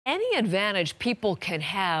Any advantage people can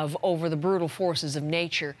have over the brutal forces of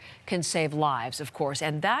nature can save lives, of course,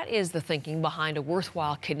 and that is the thinking behind a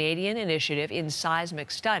worthwhile Canadian initiative in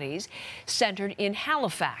seismic studies centered in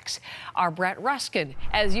Halifax. Our Brett Ruskin,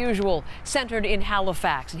 as usual, centered in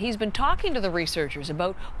Halifax, and he's been talking to the researchers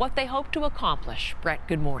about what they hope to accomplish. Brett,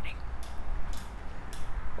 good morning.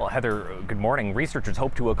 Well, Heather, good morning. Researchers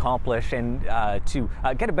hope to accomplish and to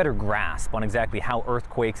get a better grasp on exactly how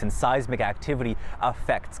earthquakes and seismic activity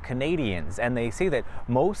affects Canadians. And they say that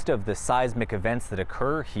most of the seismic events that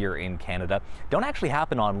occur here in Canada don't actually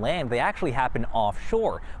happen on land, they actually happen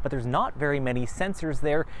offshore. But there's not very many sensors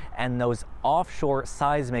there, and those offshore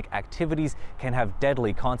seismic activities can have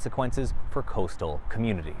deadly consequences for coastal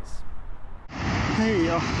communities. Hey,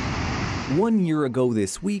 1 year ago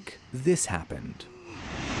this week, this happened.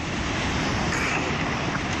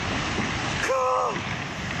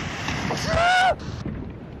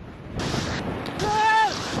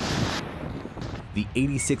 The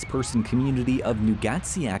 86-person community of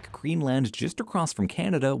Nugatsiak, Greenland, just across from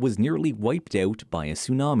Canada, was nearly wiped out by a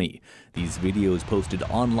tsunami. These videos posted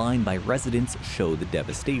online by residents show the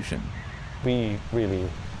devastation. we really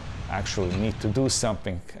actually need to do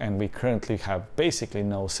something, and we currently have basically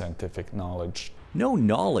no scientific knowledge. No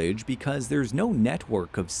knowledge because there's no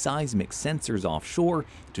network of seismic sensors offshore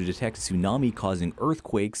to detect tsunami-causing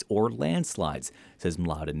earthquakes or landslides, says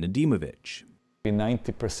Mladen Nadimovic.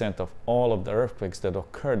 90% of all of the earthquakes that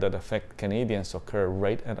occur that affect Canadians occur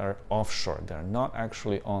right at our offshore. They're not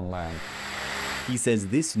actually on land. He says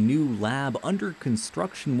this new lab under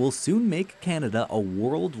construction will soon make Canada a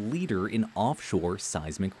world leader in offshore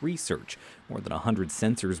seismic research. More than 100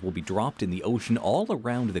 sensors will be dropped in the ocean all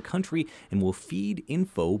around the country and will feed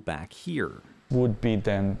info back here. Would be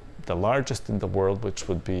then the largest in the world, which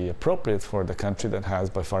would be appropriate for the country that has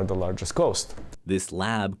by far the largest coast. This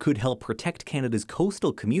lab could help protect Canada's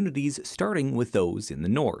coastal communities, starting with those in the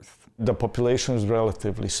north. The population is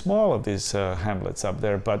relatively small of these hamlets up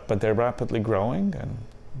there, but they're rapidly growing, and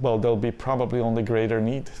well, there'll be probably only greater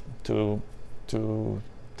need to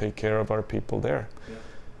take care of our people there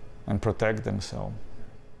and protect them. So.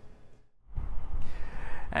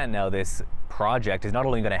 And now this project is not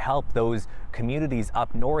only going to help those communities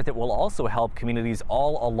up north, it will also help communities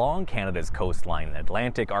all along Canada's coastline,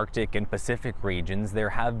 Atlantic, Arctic, and Pacific regions. There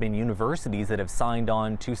have been universities that have signed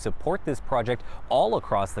on to support this project all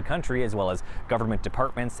across the country, as well as government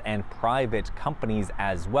departments and private companies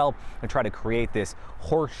as well, and try to create this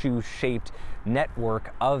horseshoe-shaped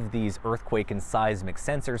network of these earthquake and seismic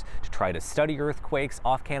sensors to try to study earthquakes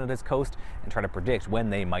off Canada's coast and try to predict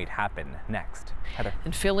when they might happen next. Heather.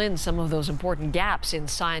 And fill in some of those important gaps in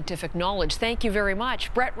scientific knowledge. Thank you very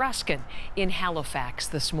much, Brett Ruskin in Halifax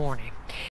this morning.